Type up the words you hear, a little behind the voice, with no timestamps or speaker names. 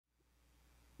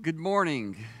Good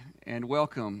morning and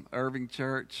welcome, Irving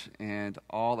Church and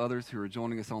all others who are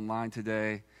joining us online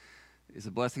today. It's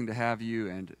a blessing to have you,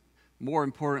 and more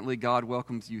importantly, God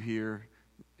welcomes you here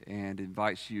and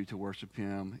invites you to worship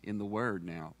Him in the Word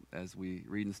now as we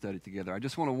read and study together. I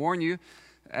just want to warn you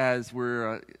as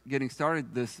we're getting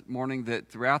started this morning that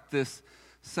throughout this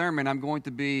sermon, I'm going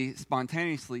to be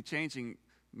spontaneously changing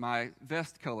my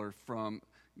vest color from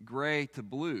gray to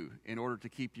blue in order to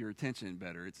keep your attention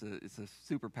better. It's a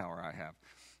superpower I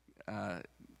have.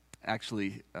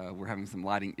 We're having some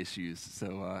lighting issues,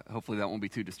 so hopefully that won't be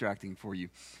too distracting for you.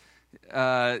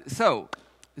 So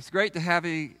it's great to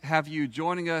have you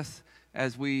joining us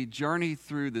as we journey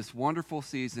through this wonderful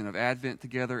season of Advent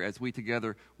together, as we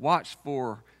together watch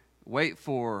for, wait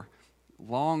for,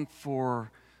 long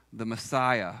for the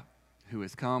Messiah who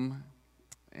has come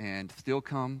and still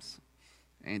comes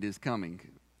and is coming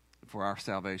for our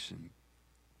salvation.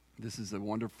 This is a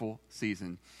wonderful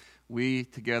season. We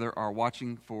together are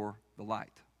watching for the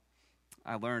light.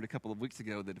 I learned a couple of weeks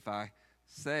ago that if I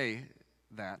say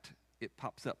that, it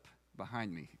pops up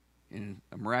behind me in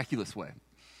a miraculous way.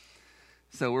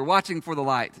 So we're watching for the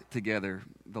light together,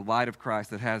 the light of Christ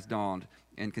that has dawned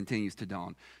and continues to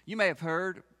dawn. You may have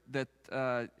heard that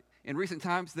in recent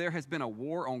times there has been a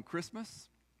war on Christmas.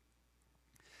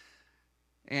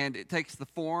 And it takes the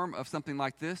form of something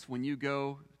like this. When you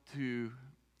go to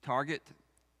Target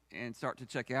and start to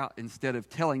check out, instead of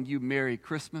telling you Merry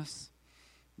Christmas,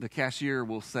 the cashier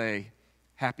will say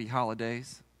Happy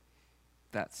Holidays.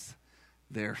 That's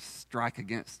their strike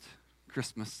against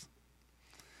Christmas.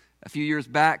 A few years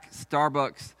back,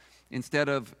 Starbucks,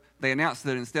 they announced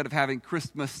that instead of having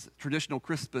traditional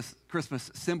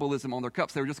Christmas symbolism on their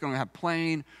cups, they were just going to have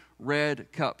plain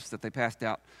red cups that they passed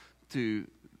out to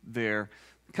their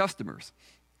customers.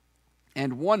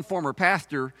 And one former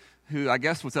pastor who I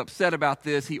guess was upset about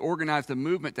this, he organized a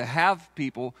movement to have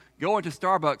people go into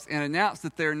Starbucks and announce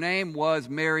that their name was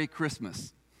Merry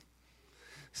Christmas.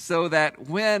 So that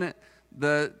when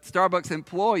the Starbucks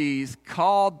employees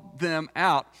called them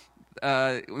out,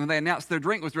 when they announced their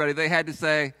drink was ready, they had to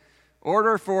say,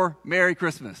 "Order for Merry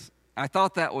Christmas." I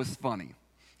thought that was funny.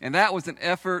 And that was an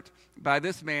effort by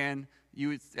this man,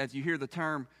 as you hear the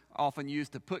term often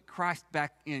used, to put Christ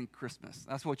back in Christmas.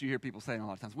 That's what you hear people saying a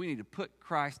lot of times. We need to put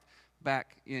Christ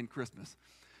back in Christmas.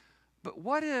 But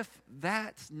what if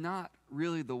that's not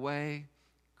really the way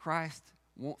Christ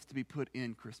wants to be put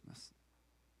in Christmas?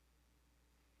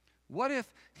 What if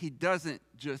He doesn't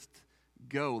just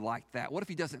go like that? What if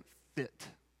He doesn't fit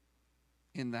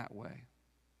in that way?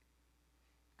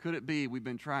 Could it be we've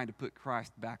been trying to put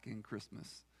Christ back in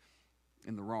Christmas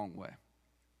in the wrong way?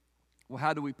 Well,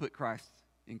 how do we put Christ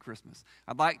in Christmas?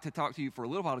 I'd like to talk to you for a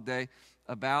little while today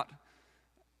about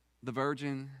the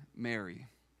Virgin Mary,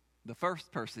 the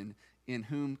first person in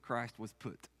whom Christ was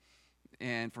put.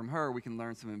 And from her, we can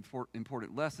learn some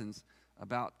important lessons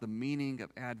about the meaning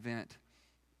of Advent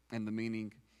and the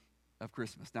meaning of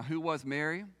Christmas. Now, who was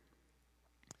Mary?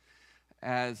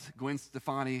 As Gwen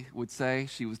Stefani would say,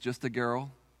 she was just a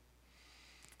girl.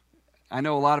 I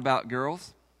know a lot about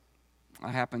girls. I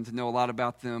happen to know a lot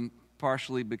about them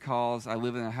partially because I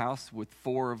live in a house with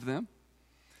 4 of them.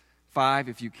 5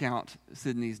 if you count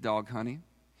Sydney's dog, Honey.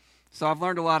 So I've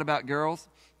learned a lot about girls,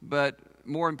 but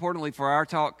more importantly for our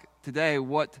talk today,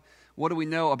 what do we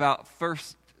know about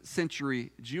first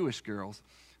century Jewish girls?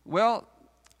 Well,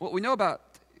 what we know about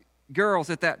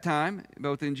girls at that time,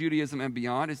 both in Judaism and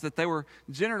beyond, is that they were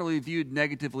generally viewed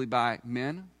negatively by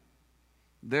men.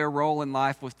 Their role in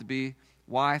life was to be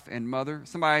wife and mother.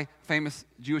 Famous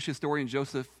Jewish historian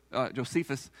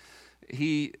Josephus,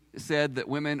 he said that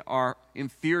women are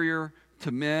inferior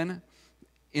to men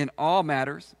in all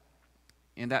matters,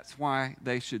 and that's why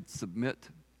they should submit.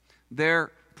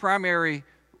 Their primary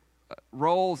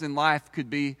roles in life could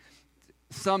be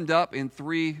summed up in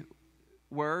 3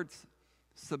 words: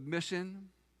 submission,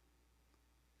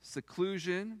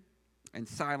 seclusion, and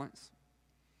silence.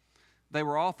 They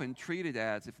were often treated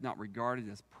as, if not regarded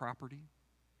as, property.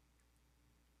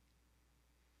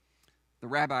 The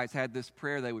rabbis had this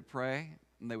prayer they would pray,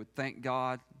 and they would thank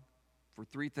God for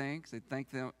 3 things. They'd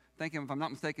thank Him, if I'm not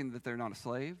mistaken, that they're not a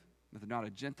slave, that they're not a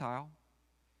Gentile,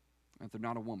 and that they're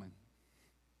not a woman.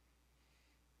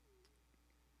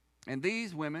 And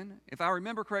these women, if I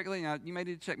remember correctly, now you may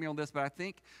need to check me on this, but I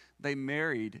think they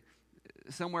married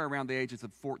somewhere around the ages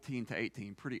of 14 to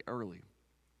 18, pretty early.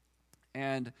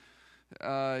 And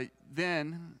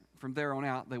then, from there on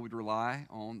out, they would rely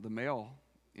on the male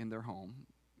in their home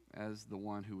as the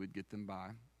one who would get them by.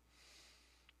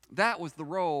 That was the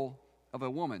role of a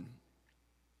woman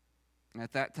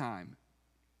at that time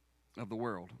of the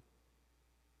world.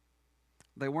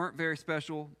 They weren't very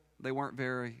special. They weren't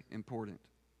very important.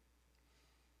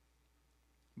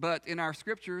 But in our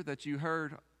scripture that you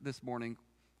heard this morning,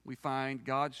 we find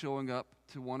God showing up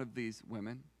to one of these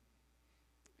women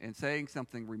and saying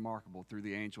something remarkable through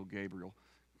the angel Gabriel.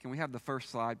 Can we have the first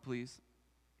slide, please?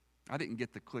 I didn't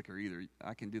get the clicker either.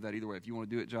 I can do that either way. If you want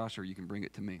to do it, Josh, or you can bring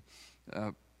it to me.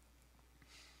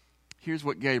 Here's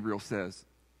what Gabriel says.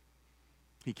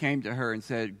 He came to her and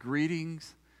said,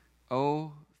 "Greetings,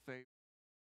 O favored."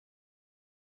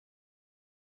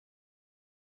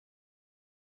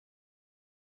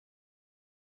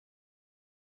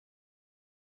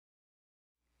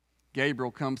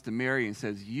 Gabriel comes to Mary and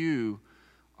says, "You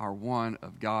are one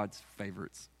of God's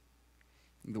favorites."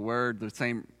 The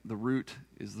root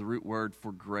is the root word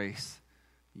for grace.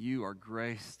 You are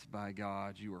graced by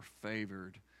God. You are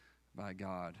favored by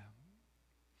God.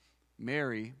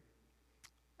 Mary,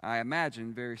 I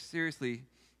imagine very seriously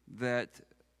that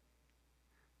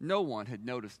no one had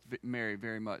noticed Mary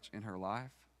very much in her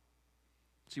life.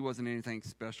 She wasn't anything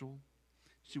special.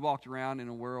 She walked around in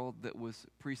a world that was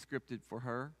prescripted for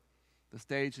her. The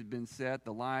stage had been set,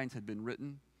 the lines had been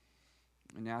written,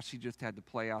 and now she just had to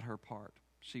play out her part.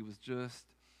 She was just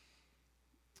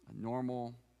a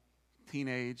normal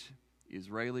teenage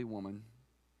Israeli woman.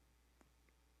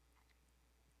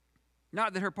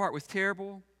 Not that her part was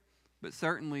terrible, but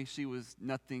certainly she was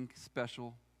nothing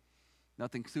special,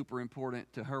 nothing super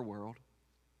important to her world.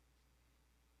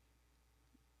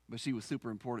 But she was super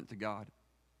important to God.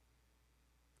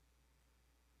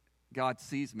 God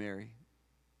sees Mary,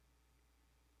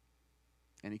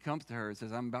 and he comes to her and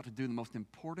says, "I'm about to do the most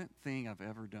important thing I've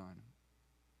ever done.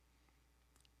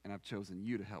 And I've chosen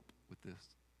you to help with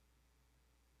this."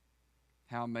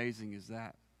 How amazing is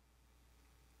that?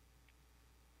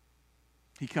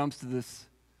 He comes to this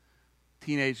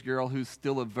teenage girl who's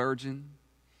still a virgin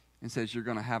and says, "You're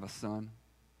going to have a son."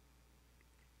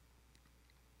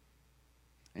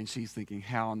 And she's thinking,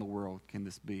 how in the world can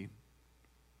this be?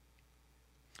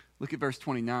 Look at verse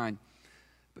 29.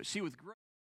 But she was great.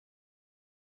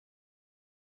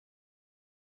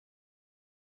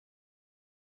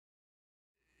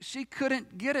 She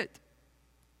couldn't get it.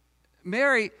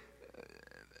 Mary,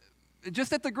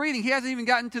 just at the greeting, he hasn't even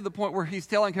gotten to the point where he's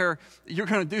telling her, "You're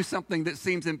going to do something that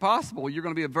seems impossible. You're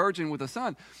going to be a virgin with a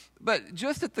son." But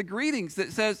just at the greetings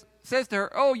that says to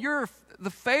her, "Oh, you're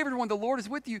the favored one. The Lord is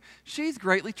with you." She's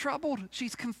greatly troubled.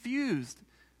 She's confused.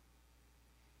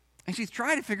 And she's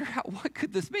trying to figure out, what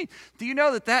could this mean? Do you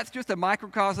know that that's just a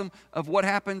microcosm of what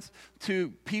happens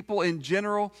to people in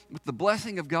general with the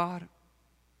blessing of God?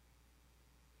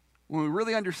 When we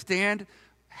really understand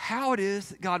how it is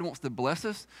that God wants to bless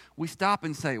us, we stop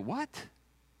and say, "What?"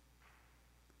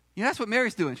 You know, that's what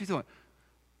Mary's doing. She's going,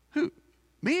 "Who?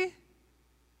 Me?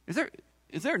 Is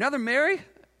there another Mary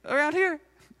around here?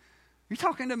 You're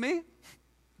talking to me?"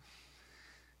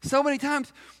 So many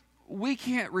times we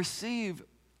can't receive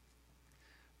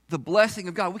the blessing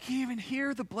of God. We can't even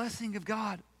hear the blessing of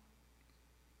God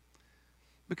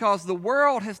because the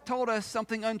world has told us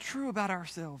something untrue about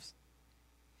ourselves.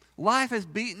 Life has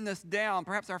beaten us down.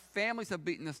 Perhaps our families have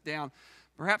beaten us down.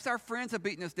 Perhaps our friends have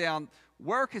beaten us down.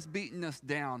 Work has beaten us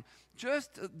down.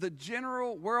 Just the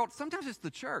general world. Sometimes it's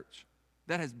the church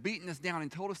that has beaten us down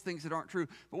and told us things that aren't true.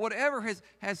 But whatever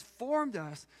has formed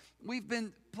us, we've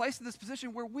been placed in this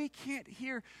position where we can't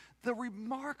hear the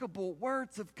remarkable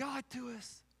words of God to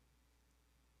us.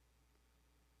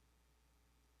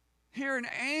 Here an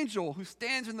angel who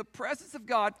stands in the presence of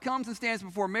God comes and stands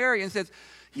before Mary and says,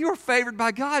 "You are favored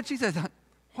by God." She says,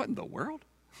 "What in the world?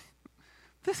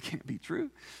 This can't be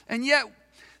true." And yet,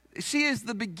 she is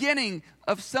the beginning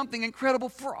of something incredible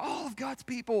for all of God's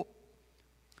people.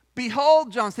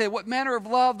 "Behold," John said, "what manner of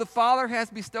love the Father has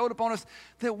bestowed upon us,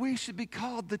 that we should be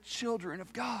called the children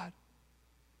of God."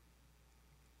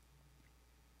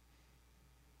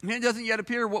 And it doesn't yet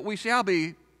appear what we shall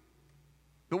be,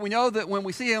 but we know that when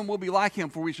we see him, we'll be like him,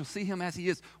 for we shall see him as he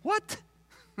is. What?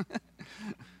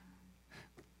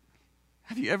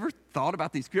 Have you ever thought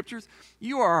about these scriptures?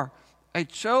 You are a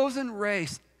chosen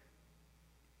race.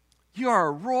 You are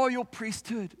a royal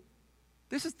priesthood.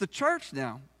 This is the church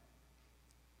now.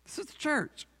 This is the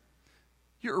church.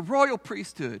 You're a royal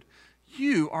priesthood.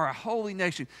 You are a holy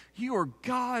nation. You are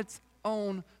God's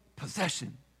own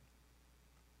possession.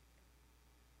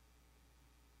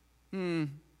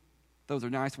 Those are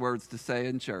nice words to say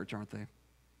in church, aren't they?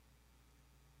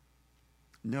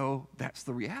 No, that's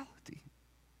the reality.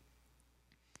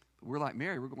 We're like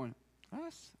Mary. We're going,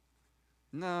 us?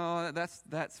 No,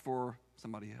 that's for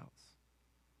somebody else.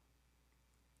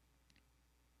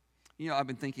 You know, I've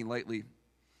been thinking lately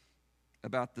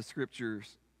about the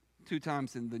scriptures 2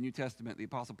 times in the New Testament, the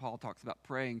Apostle Paul talks about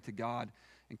praying to God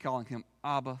and calling him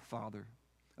Abba, Father.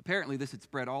 Apparently, this had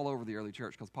spread all over the early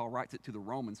church because Paul writes it to the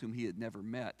Romans, whom he had never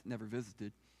met, never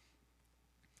visited,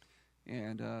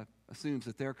 and assumes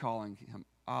that they're calling him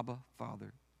Abba,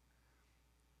 Father.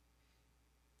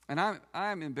 And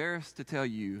I'm embarrassed to tell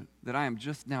you that I am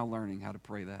just now learning how to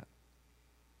pray that.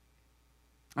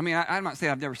 I mean, I'm not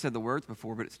saying I've never said the words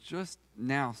before, but it's just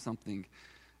now something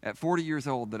at 40 years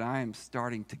old that I am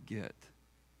starting to get.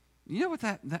 You know what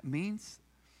that means?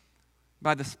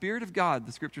 By the Spirit of God,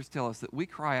 the Scriptures tell us that we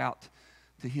cry out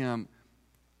to Him,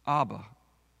 Abba.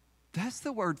 That's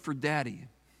the word for daddy.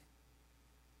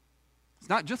 It's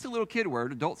not just a little kid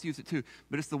word. Adults use it too.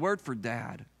 But it's the word for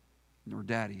dad or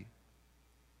daddy.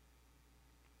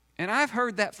 And I've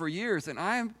heard that for years. And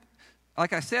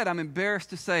like I said, I'm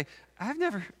embarrassed to say, I've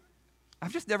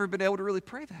just never been able to really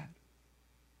pray that.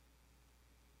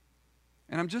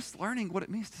 And I'm just learning what it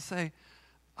means to say,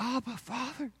 Abba,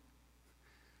 Father.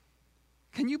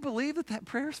 Can you believe that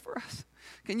prayer is for us?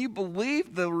 Can you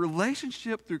believe the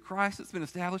relationship through Christ that's been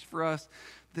established for us,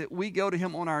 that we go to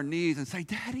Him on our knees and say,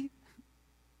 Daddy?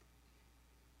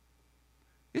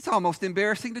 It's almost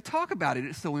embarrassing to talk about it.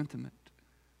 It's so intimate.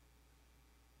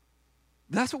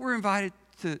 That's what we're invited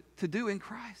to do in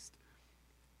Christ.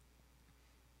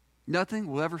 Nothing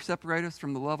will ever separate us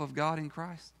from the love of God in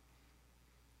Christ.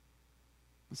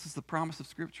 This is the promise of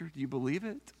Scripture. Do you believe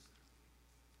it?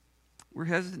 We're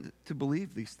hesitant to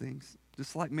believe these things,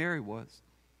 just like Mary was.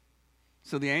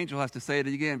 So the angel has to say it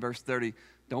again, verse 30.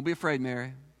 Don't be afraid,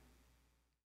 Mary.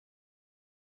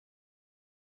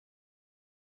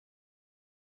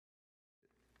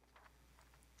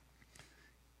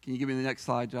 Can you give me the next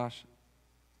slide, Josh?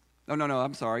 Oh, no,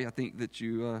 I'm sorry. I think that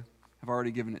you have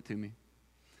already given it to me.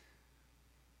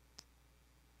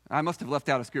 I must have left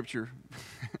out a scripture.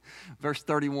 Verse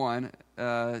 31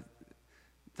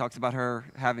 talks about her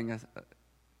having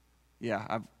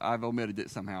I've omitted it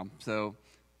somehow. So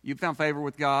you found favor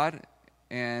with God,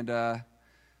 and I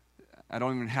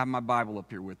don't even have my Bible up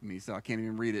here with me, so I can't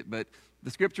even read it. But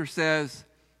the scripture says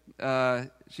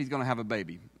she's going to have a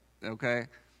baby, okay?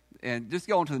 And just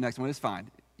go on to the next one. It's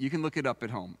fine. You can look it up at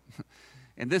home.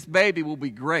 And this baby will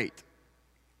be great.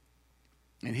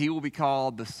 And he will be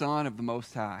called the Son of the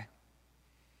Most High.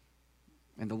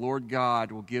 And the Lord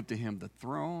God will give to him the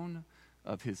throne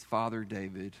of his father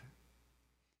David.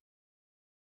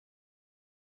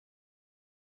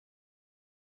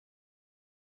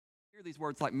 Hear these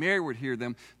words like Mary would hear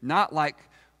them, not like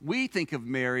we think of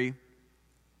Mary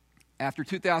after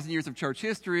 2,000 years of church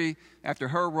history, after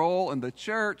her role in the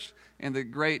church and the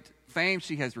great fame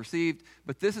she has received.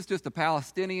 But this is just a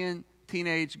Palestinian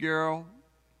teenage girl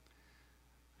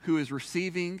who is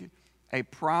receiving a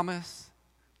promise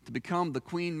to become the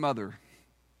queen mother.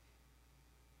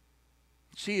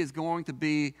 She is going to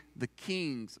be the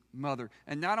king's mother.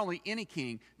 And not only any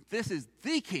king, this is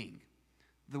the king,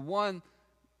 the one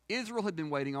Israel had been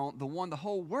waiting on, the one the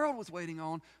whole world was waiting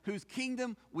on, whose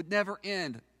kingdom would never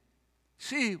end.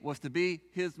 She was to be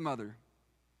his mother.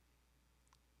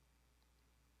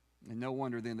 And no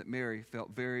wonder then that Mary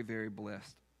felt very, very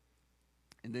blessed.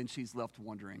 And then she's left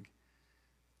wondering,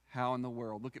 how in the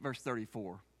world? Look at verse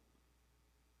 34.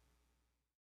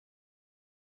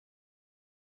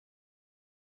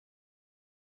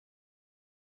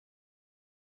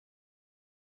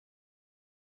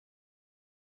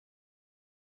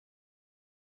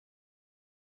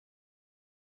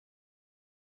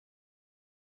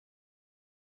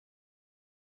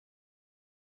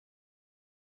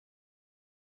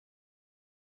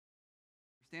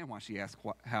 Understand why she asked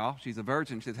how. She's a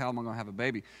virgin. She says, how am I going to have a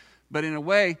baby? But in a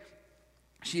way,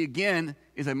 she again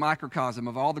is a microcosm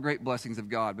of all the great blessings of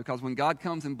God, because when God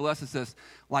comes and blesses us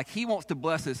like He wants to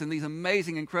bless us in these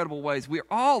amazing, incredible ways, we're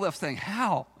all left saying,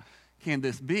 how can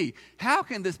this be? How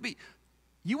can this be?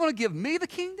 You want to give me the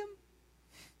kingdom?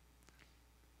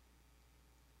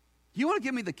 You want to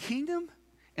give me the kingdom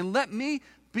and let me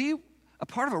be a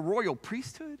part of a royal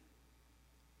priesthood?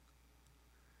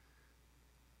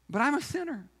 But I'm a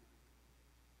sinner.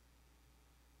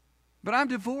 But I'm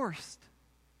divorced.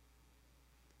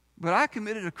 But I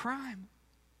committed a crime.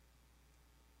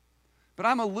 But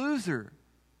I'm a loser.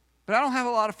 But I don't have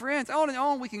a lot of friends. On and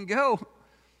on we can go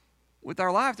with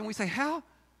our lives. And we say, how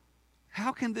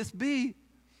can this be?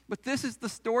 But this is the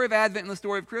story of Advent and the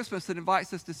story of Christmas that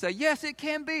invites us to say, yes, it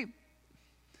can be.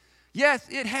 Yes,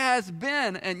 it has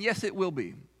been. And yes, it will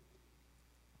be.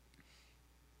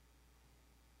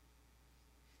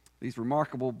 These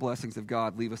remarkable blessings of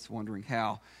God leave us wondering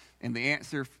how. And the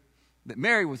answer that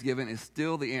Mary was given is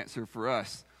still the answer for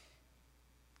us.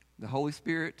 The Holy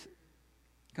Spirit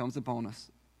comes upon us.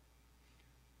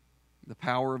 the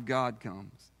power of God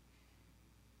comes,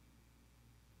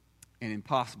 and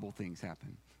impossible things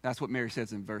happen. That's what Mary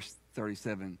says in verse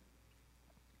 37.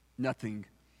 Nothing,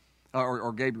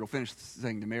 or Gabriel finished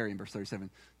saying to Mary in verse 37,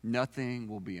 nothing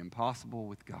will be impossible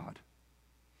with God.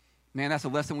 Man, that's a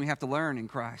lesson we have to learn in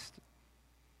Christ.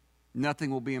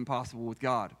 Nothing will be impossible with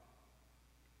God.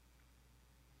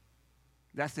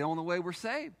 That's the only way we're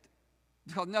saved.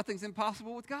 Because nothing's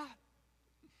impossible with God.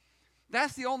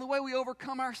 That's the only way we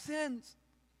overcome our sins.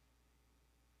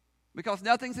 Because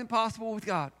nothing's impossible with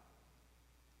God.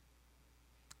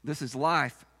 This is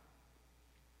life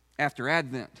after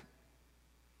Advent,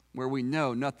 where we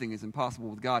know nothing is impossible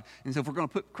with God. And so if we're going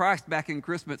to put Christ back in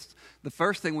Christmas, the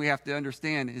first thing we have to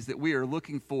understand is that we are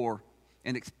looking for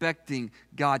and expecting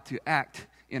God to act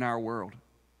in our world.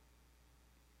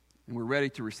 And we're ready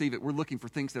to receive it. We're looking for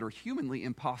things that are humanly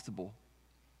impossible.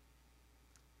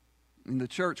 In the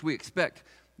church, we expect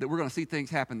that we're going to see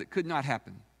things happen that could not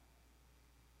happen,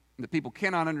 and that people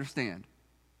cannot understand,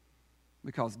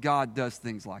 because God does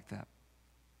things like that.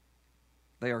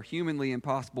 They are humanly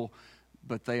impossible,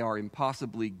 but they are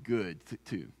impossibly good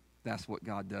too. That's what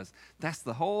God does. That's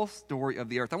the whole story of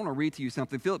the earth. I want to read to you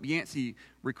something. Philip Yancey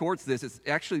records this. It's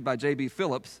actually by J.B.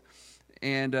 Phillips.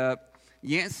 And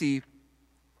Yancey,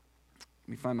 let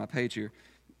me find my page here.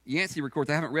 Yancey records,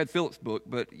 I haven't read Phillips' book,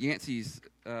 but Yancey's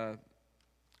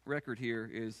record here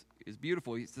is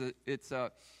beautiful. It's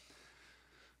a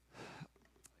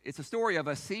story of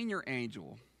a senior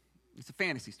angel. It's a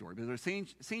fantasy story, but there's a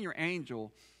senior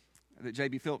angel that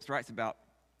J.B. Phillips writes about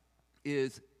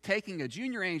is taking a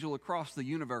junior angel across the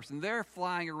universe, and they're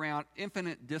flying around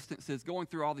infinite distances, going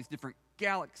through all these different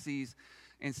galaxies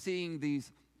and seeing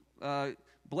these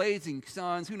blazing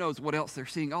suns. Who knows what else they're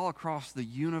seeing all across the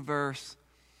universe.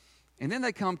 And then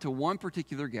they come to one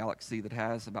particular galaxy that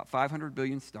has about 500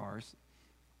 billion stars,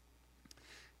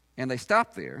 and they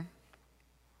stop there.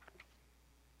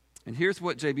 And here's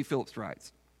what J.B. Phillips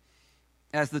writes.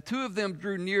 As the two of them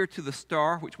drew near to the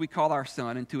star, which we call our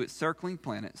sun, and to its circling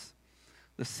planets,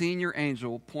 the senior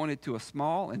angel pointed to a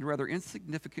small and rather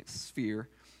insignificant sphere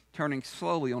turning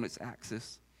slowly on its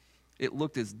axis. It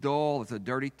looked as dull as a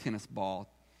dirty tennis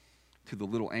ball to the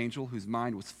little angel, whose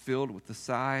mind was filled with the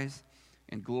size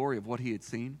and glory of what he had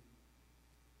seen.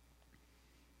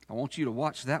 I want you to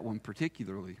watch that one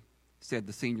particularly, said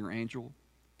the senior angel,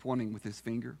 pointing with his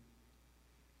finger.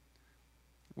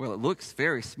 Well, it looks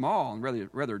very small and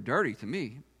rather dirty to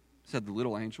me, said the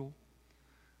little angel.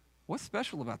 What's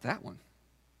special about that one?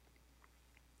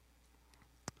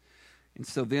 And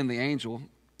so then the angel,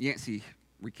 Yancey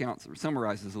recounts or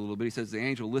summarizes a little bit. He says the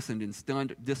angel listened in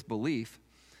stunned disbelief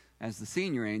as the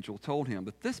senior angel told him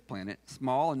that this planet,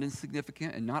 small and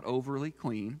insignificant and not overly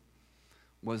clean,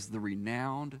 was the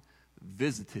renowned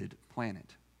visited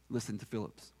planet. Listen to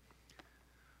Phillips.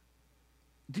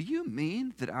 Do you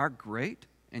mean that our great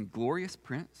and glorious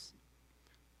prince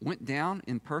went down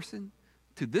in person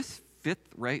to this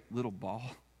fifth-rate little ball?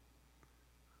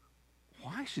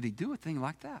 Why should he do a thing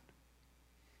like that?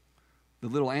 The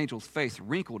little angel's face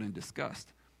wrinkled in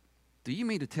disgust. Do you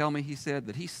mean to tell me, he said,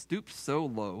 that he stooped so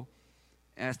low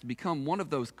as to become one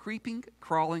of those creeping,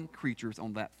 crawling creatures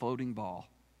on that floating ball?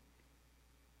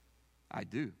 I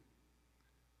do.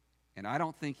 And I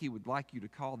don't think he would like you to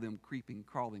call them creeping,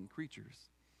 crawling creatures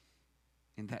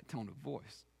in that tone of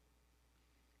voice.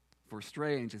 For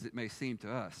strange as it may seem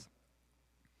to us,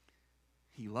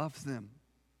 he loves them.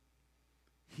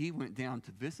 He went down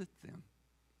to visit them,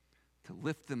 to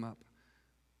lift them up,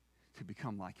 to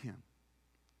become like him.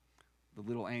 The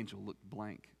little angel looked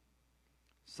blank.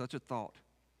 Such a thought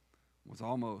was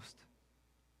almost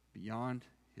beyond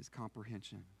his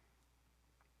comprehension.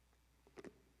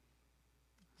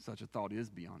 Such a thought is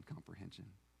beyond comprehension.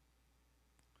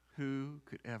 Who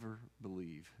could ever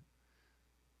believe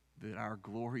that our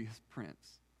glorious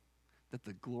prince, that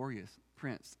the glorious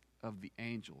prince of the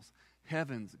angels,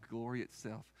 heaven's glory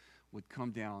itself, would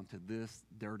come down to this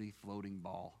dirty floating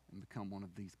ball and become one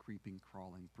of these creeping,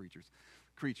 crawling creatures.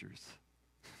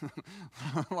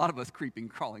 A lot of us creeping,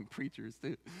 crawling preachers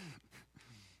too.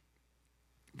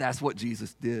 That's what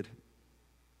Jesus did.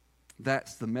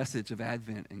 That's the message of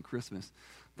Advent and Christmas.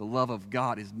 The love of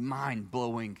God is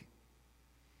mind-blowing.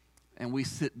 And we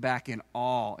sit back in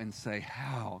awe and say,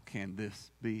 how can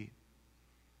this be?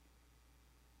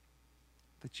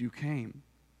 That you came.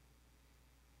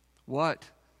 What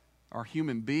are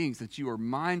human beings that you are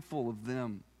mindful of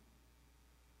them?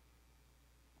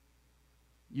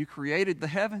 You created the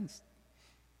heavens.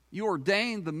 You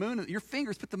ordained the moon. Your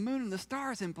fingers put the moon and the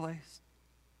stars in place.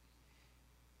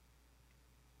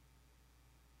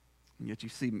 And yet you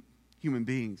see human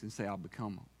beings and say, I'll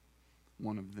become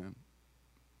one of them.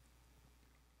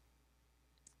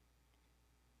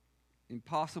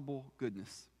 impossible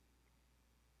goodness,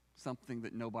 something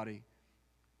that nobody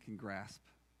can grasp.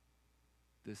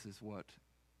 This is what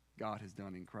God has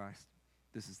done in Christ.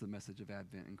 This is the message of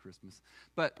Advent and Christmas.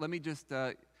 But let me just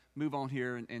move on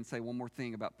here and say one more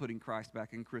thing about putting Christ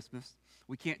back in Christmas.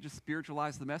 We can't just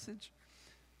spiritualize the message.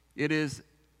 It is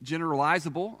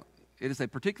generalizable. It is a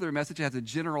particular message. It has a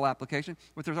general application.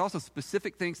 But there's also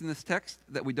specific things in this text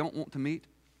that we don't want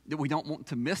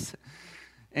to miss.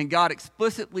 And God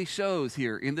explicitly shows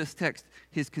here in this text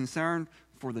his concern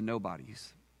for the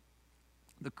nobodies.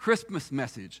 The Christmas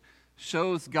message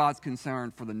shows God's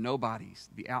concern for the nobodies,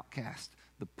 the outcast,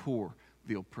 the poor,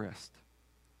 the oppressed.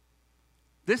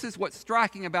 This is what's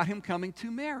striking about him coming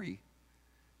to Mary.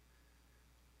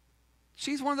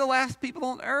 She's one of the last people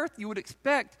on earth you would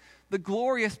expect the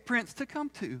glorious prince to come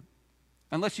to,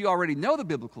 unless you already know the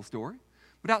biblical story.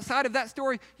 But outside of that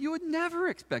story, you would never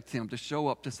expect him to show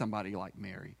up to somebody like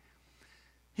Mary.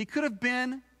 He could have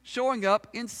been showing up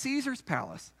in Caesar's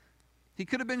palace. He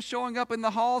could have been showing up in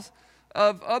the halls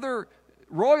of other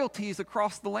royalties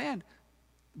across the land.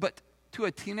 But to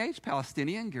a teenage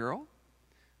Palestinian girl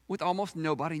with almost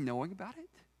nobody knowing about it?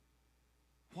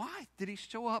 Why did he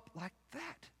show up like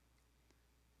that?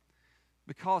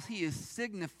 Because he is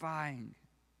signifying.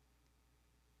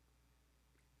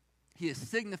 He is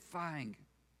signifying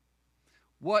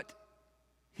what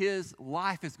his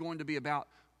life is going to be about,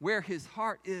 where his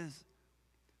heart is,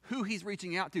 who he's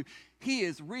reaching out to. He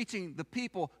is reaching the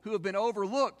people who have been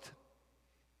overlooked.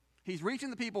 He's reaching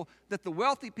the people that the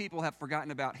wealthy people have forgotten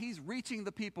about. He's reaching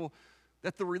the people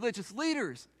that the religious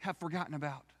leaders have forgotten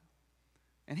about.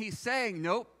 And he's saying,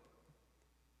 nope,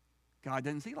 God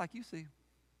doesn't see like you see.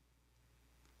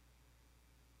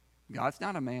 God's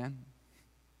not a man.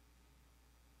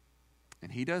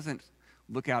 And he doesn't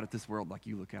look out at this world like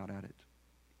you look out at it.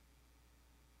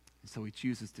 And so he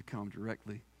chooses to come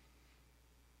directly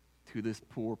to this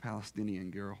poor Palestinian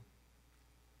girl.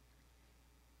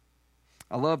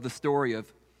 I love the story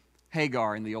of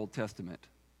Hagar in the Old Testament.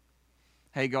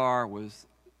 Hagar was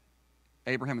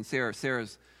Abraham and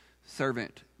Sarah's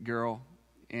servant girl,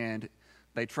 and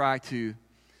they try to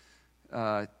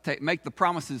make the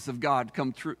promises of God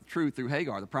come true through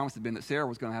Hagar. The promise had been that Sarah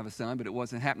was going to have a son, but it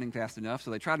wasn't happening fast enough,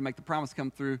 so they tried to make the promise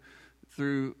come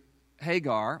through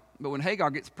Hagar. But when Hagar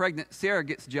gets pregnant, Sarah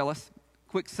gets jealous.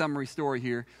 Quick summary story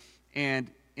here.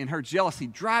 And in her jealousy,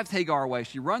 drives Hagar away.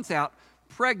 She runs out,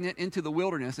 pregnant, into the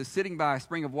wilderness, is sitting by a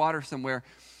spring of water somewhere,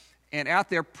 and out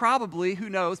there probably, who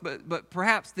knows, but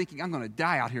perhaps thinking, I'm going to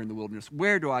die out here in the wilderness.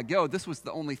 Where do I go? This was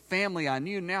the only family I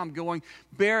knew. Now I'm going,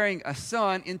 bearing a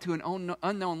son into an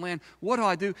unknown land. What do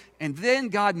I do? And then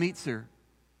God meets her.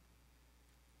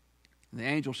 And the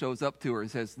angel shows up to her and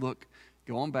says, look,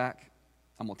 go on back.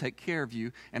 I'm going to take care of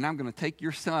you, and I'm going to take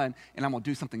your son, and I'm going to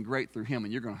do something great through him,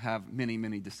 and you're going to have many,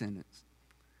 many descendants.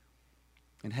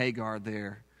 And Hagar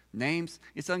there names,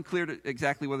 it's unclear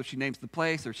exactly whether she names the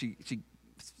place or she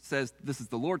says this is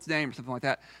the Lord's name or something like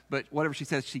that, but whatever she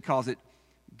says, she calls it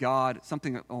God,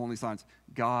 something along these lines.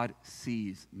 God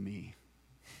sees me.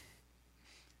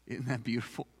 Isn't that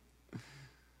beautiful?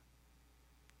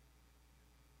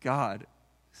 God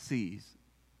sees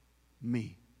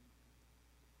me.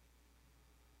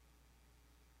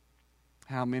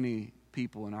 How many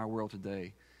people in our world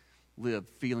today live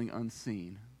feeling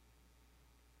unseen,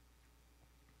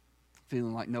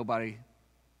 feeling like nobody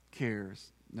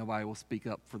cares, nobody will speak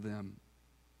up for them.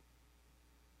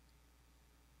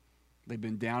 They've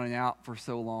been down and out for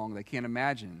so long, they can't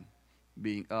imagine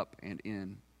being up and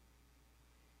in.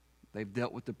 They've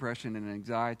dealt with depression and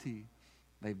anxiety.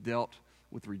 They've dealt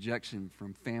with rejection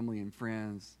from family and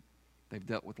friends. They've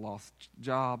dealt with lost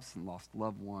jobs and lost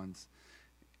loved ones.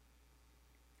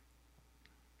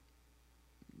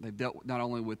 They've dealt not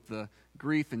only with the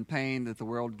grief and pain that the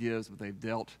world gives, but they've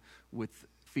dealt with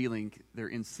feeling their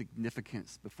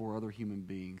insignificance before other human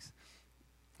beings.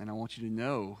 And I want you to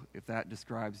know, if that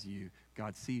describes you,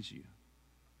 God sees you.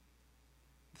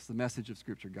 It's the message of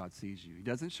Scripture, God sees you. He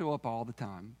doesn't show up all the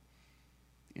time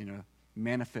in a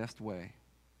manifest way.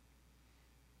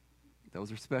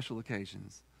 Those are special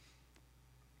occasions.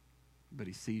 But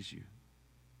he sees you.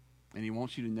 And he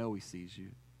wants you to know he sees you.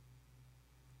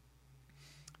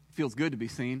 It feels good to be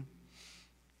seen.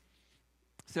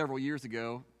 Several years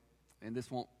ago, and this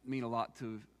won't mean a lot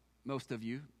to most of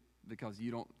you because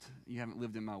you haven't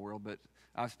lived in my world, but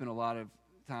I've spent a lot of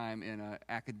time in an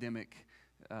academic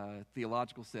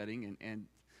theological setting, and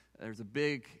there's a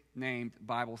big named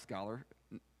Bible scholar.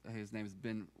 His name is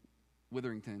Ben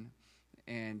Witherington,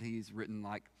 and he's written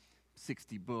like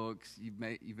 60 books. You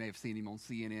may have seen him on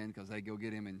CNN because they go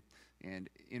get him and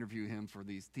interview him for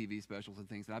these TV specials and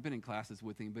things. And I've been in classes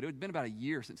with him, but it had been about a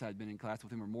year since I'd been in class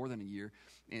with him, or more than a year.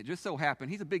 And it just so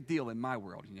happened, he's a big deal in my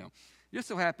world, you know. It just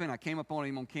so happened I came up on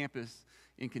him on campus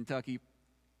in Kentucky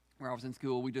where I was in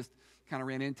school. We just kind of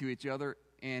ran into each other,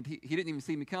 and he didn't even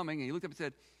see me coming, and he looked up and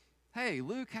said, "Hey,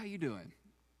 Luke, how you doing?"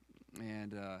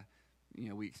 And,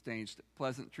 we exchanged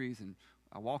pleasantries, and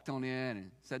I walked on in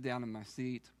and sat down in my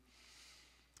seat.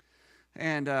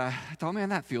 And I thought, man,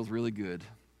 that feels really good.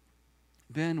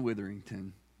 Ben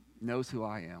Witherington knows who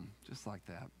I am, just like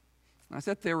that. And I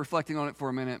sat there reflecting on it for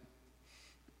a minute,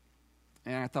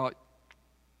 and I thought,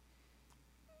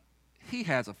 he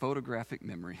has a photographic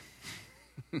memory.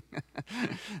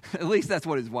 At least that's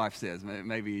what his wife says.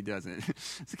 Maybe he doesn't.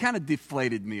 It's kind of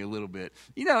deflated me a little bit.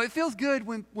 You know, it feels good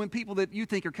when people that you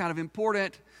think are kind of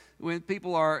important, when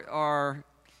people are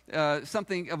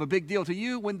something of a big deal to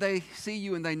you, when they see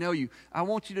you and they know you. I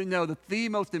want you to know that the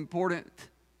most important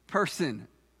person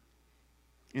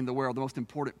in the world, the most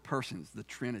important persons, the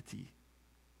Trinity,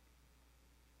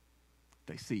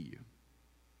 they see you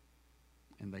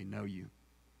and they know you.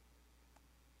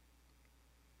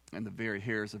 And the very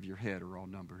hairs of your head are all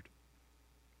numbered.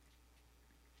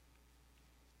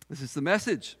 This is the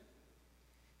message.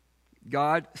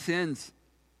 God sends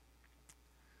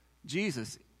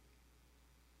Jesus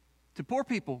to poor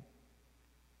people,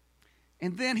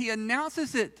 and then he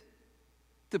announces it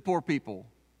to poor people.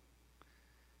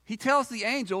 He tells the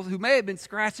angels, who may have been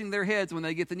scratching their heads when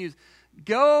they get the news,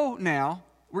 go now,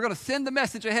 we're going to send the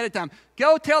message ahead of time.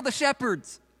 Go tell the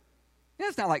shepherds.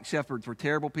 It's not like shepherds were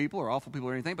terrible people or awful people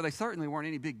or anything, but they certainly weren't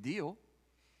any big deal.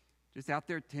 Just out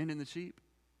there tending the sheep.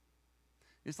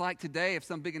 It's like today, if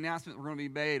some big announcement were going to be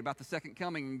made about the second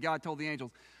coming, and God told the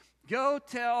angels, go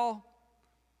tell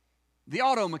the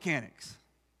auto mechanics.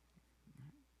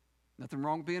 Nothing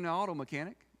wrong with being an auto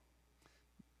mechanic.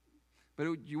 But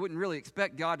you wouldn't really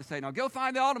expect God to say, now go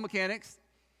find the auto mechanics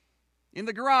in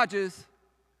the garages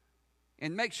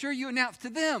and make sure you announce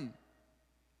to them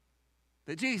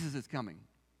that Jesus is coming.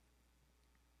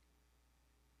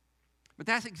 But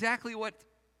that's exactly what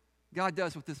God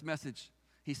does with this message.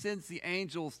 He sends the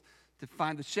angels to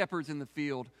find the shepherds in the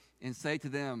field and say to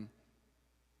them,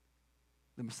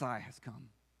 the Messiah has come.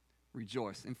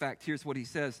 Rejoice. In fact, here's what he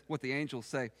says, what the angels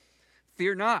say.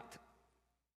 Fear not.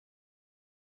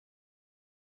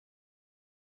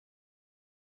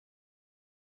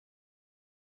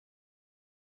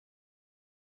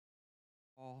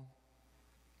 All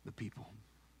the people.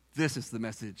 This is the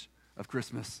message of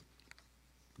Christmas,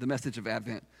 the message of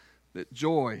Advent, that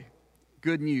joy,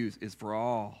 good news is for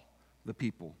all the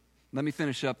people. Let me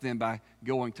finish up then by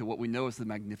going to what we know as the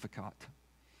Magnificat.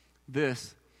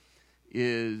 This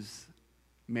is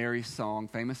Mary's song,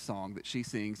 famous song that she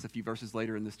sings a few verses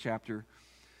later in this chapter.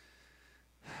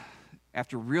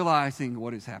 After realizing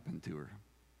what has happened to her,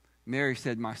 Mary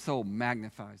said, my soul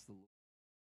magnifies the Lord.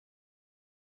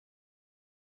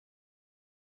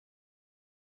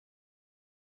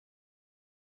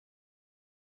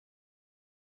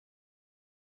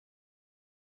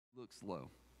 Looks low.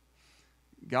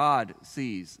 God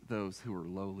sees those who are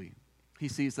lowly. He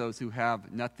sees those who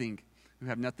have nothing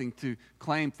to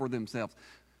claim for themselves.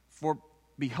 For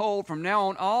behold, from now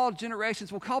on, all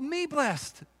generations will call me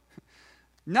blessed.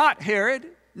 Not Herod,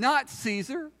 not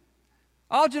Caesar.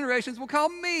 All generations will call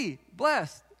me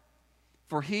blessed.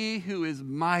 For he who is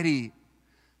mighty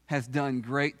has done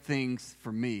great things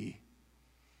for me,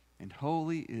 and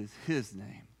holy is his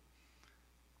name.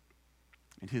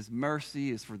 And his mercy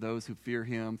is for those who fear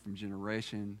him from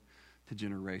generation to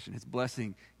generation. His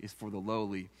blessing is for the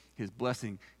lowly. His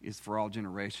blessing is for all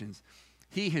generations.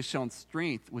 He has shown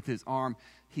strength with his arm.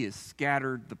 He has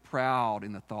scattered the proud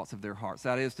in the thoughts of their hearts.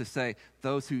 That is to say,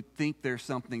 those who think they're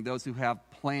something, those who have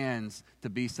plans to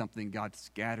be something, God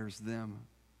scatters them.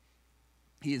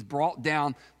 He has brought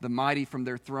down the mighty from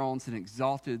their thrones and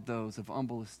exalted those of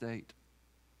humble estate.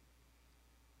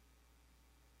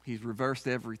 He's reversed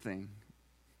everything.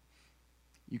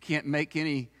 You can't make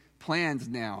any plans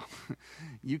now.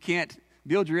 You can't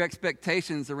build your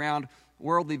expectations around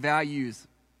worldly values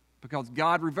because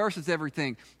God reverses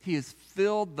everything. He has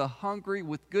filled the hungry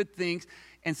with good things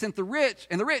and sent the rich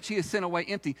he has sent away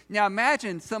empty. Now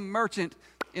imagine some merchant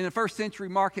in a first century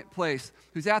marketplace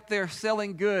who's out there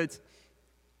selling goods,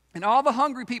 and all the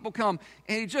hungry people come,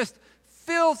 and he just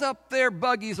fills up their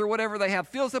buggies or whatever they have,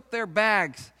 fills up their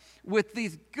bags with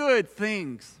these good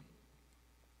things.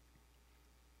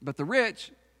 But the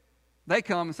rich, they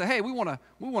come and say, hey, we want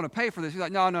to pay for this. He's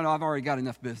like, no, I've already got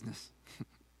enough business.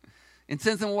 And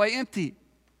sends them away empty.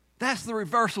 That's the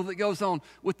reversal that goes on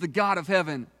with the God of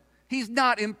heaven. He's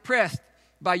not impressed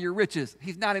by your riches.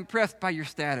 He's not impressed by your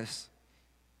status.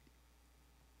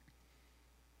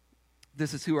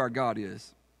 This is who our God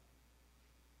is.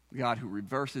 God who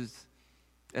reverses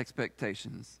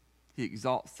expectations. He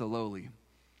exalts the lowly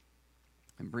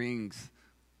and brings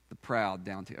the proud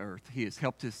down to earth. He has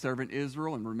helped his servant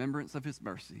Israel in remembrance of his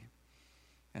mercy,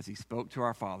 as he spoke to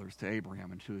our fathers, to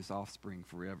Abraham, and to his offspring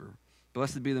forever.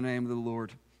 Blessed be the name of the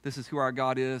Lord. This is who our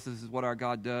God is. This is what our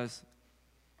God does.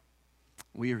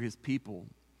 We are his people.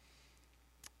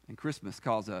 And Christmas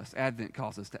calls us, Advent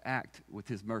calls us to act with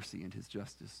his mercy and his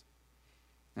justice.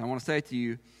 And I want to say to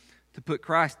you, to put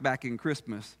Christ back in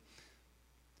Christmas,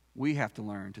 we have to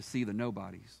learn to see the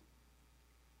nobodies.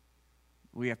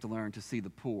 We have to learn to see the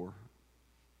poor,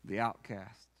 the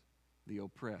outcast, the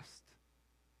oppressed,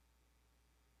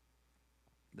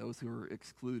 those who are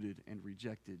excluded and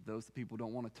rejected, those that people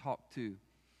don't want to talk to,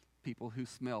 people who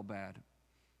smell bad,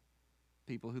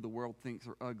 people who the world thinks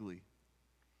are ugly.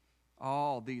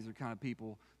 All these are kind of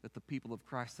people that the people of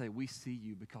Christ say, we see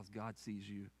you because God sees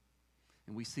you.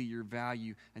 And we see your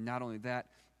value. And not only that,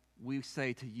 we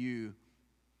say to you,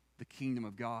 the kingdom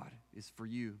of God is for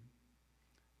you.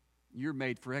 You're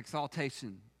made for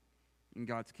exaltation in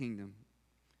God's kingdom.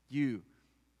 You,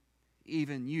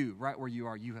 even you, right where you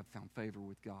are, you have found favor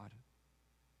with God.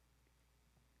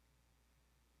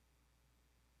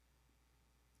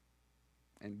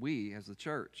 And we, as the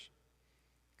church,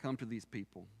 come to these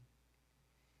people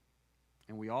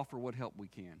and we offer what help we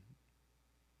can.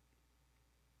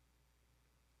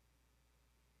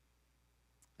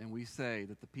 And we say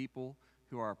that the people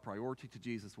who are a priority to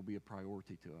Jesus will be a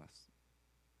priority to us.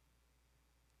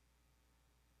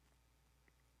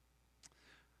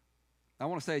 I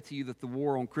want to say to you that the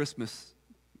war on Christmas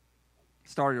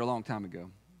started a long time ago.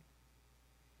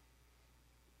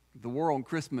 The war on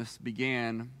Christmas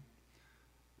began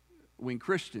when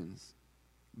Christians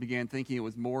began thinking it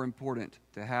was more important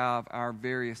to have our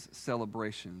various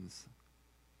celebrations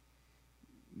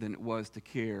than it was to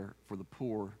care for the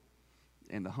poor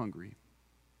and the hungry,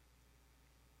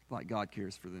 like God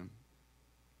cares for them.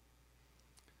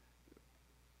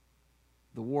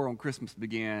 The war on Christmas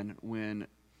began when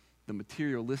the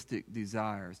materialistic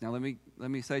desires. Now let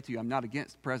me say to you, I'm not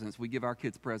against presents. We give our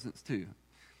kids presents too,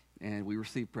 and we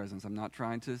receive presents. I'm not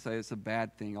trying to say it's a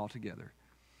bad thing altogether.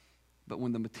 But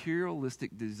when the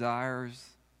materialistic desires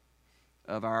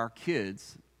of our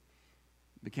kids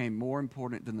became more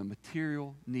important than the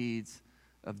material needs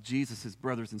of Jesus'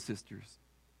 brothers and sisters,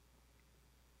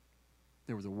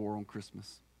 there was a war on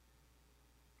Christmas.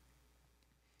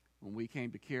 When we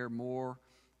came to care more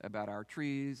about our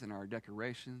trees and our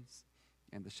decorations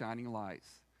and the shining lights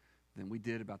than we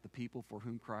did about the people for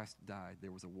whom Christ died,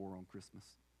 there was a war on Christmas.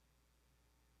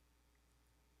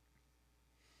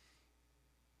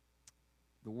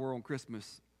 The war on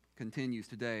Christmas continues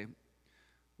today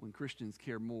when Christians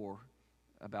care more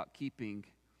about keeping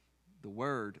the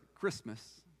word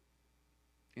Christmas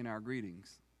in our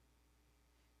greetings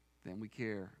than we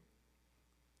care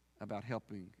about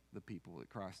helping the people that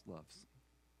Christ loves.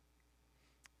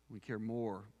 We care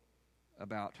more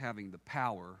about having the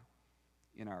power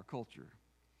in our culture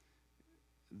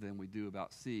than we do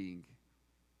about seeing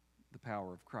the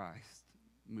power of Christ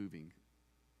moving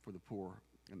for the poor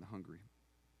and the hungry.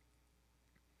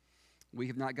 We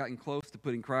have not gotten close to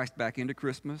putting Christ back into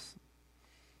Christmas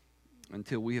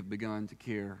until we have begun to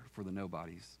care for the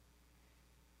nobodies,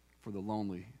 for the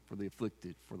lonely, for the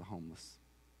afflicted, for the homeless.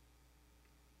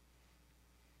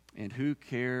 And who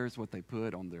cares what they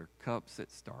put on their cups at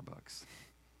Starbucks?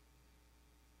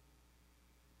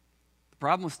 The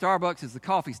problem with Starbucks is the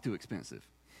coffee's too expensive.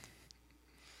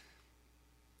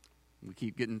 We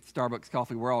keep getting Starbucks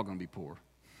coffee, we're all going to be poor.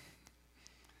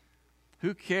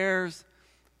 Who cares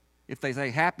if they say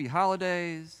Happy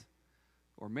Holidays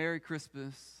or Merry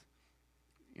Christmas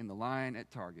in the line at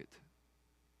Target?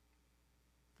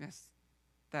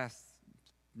 That's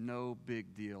no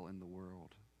big deal in the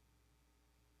world.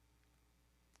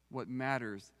 What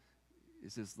matters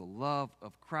is the love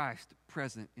of Christ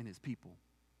present in his people.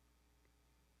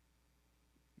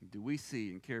 Do we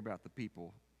see and care about the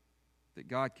people that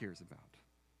God cares about?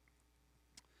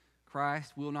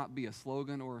 Christ will not be a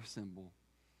slogan or a symbol.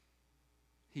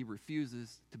 He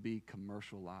refuses to be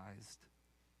commercialized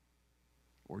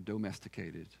or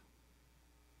domesticated.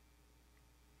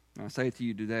 And I say to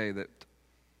you today that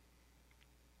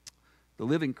the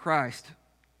living Christ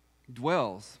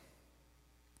dwells,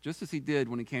 just as he did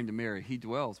when he came to Mary. He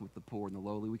dwells with the poor and the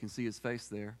lowly. We can see his face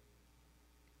there.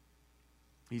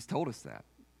 He's told us that.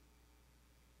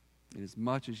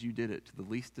 Inasmuch as you did it to the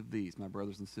least of these, my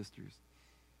brothers and sisters,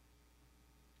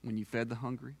 when you fed the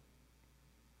hungry,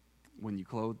 when you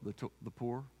clothed the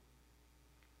poor,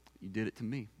 you did it to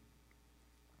me.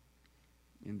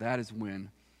 And that is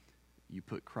when you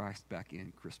put Christ back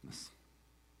in Christmas.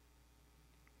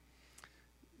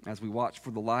 As we watch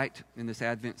for the light in this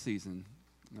Advent season,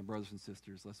 my brothers and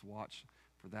sisters, let's watch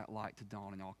for that light to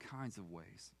dawn in all kinds of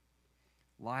ways.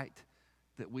 Light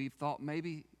that we've thought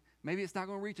maybe it's not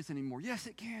going to reach us anymore. Yes,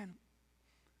 it can.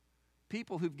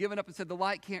 People who've given up and said the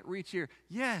light can't reach here.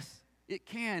 Yes, it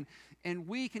can. And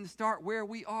we can start where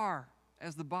we are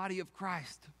as the body of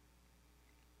Christ,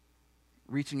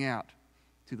 reaching out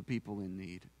to the people in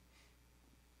need.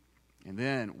 And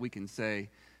then we can say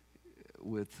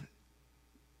with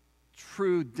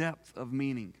true depth of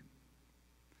meaning,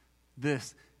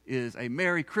 this is a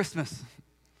Merry Christmas.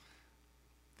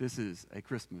 This is a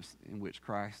Christmas in which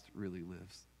Christ really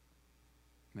lives.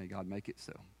 May God make it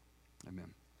so.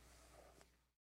 Amen.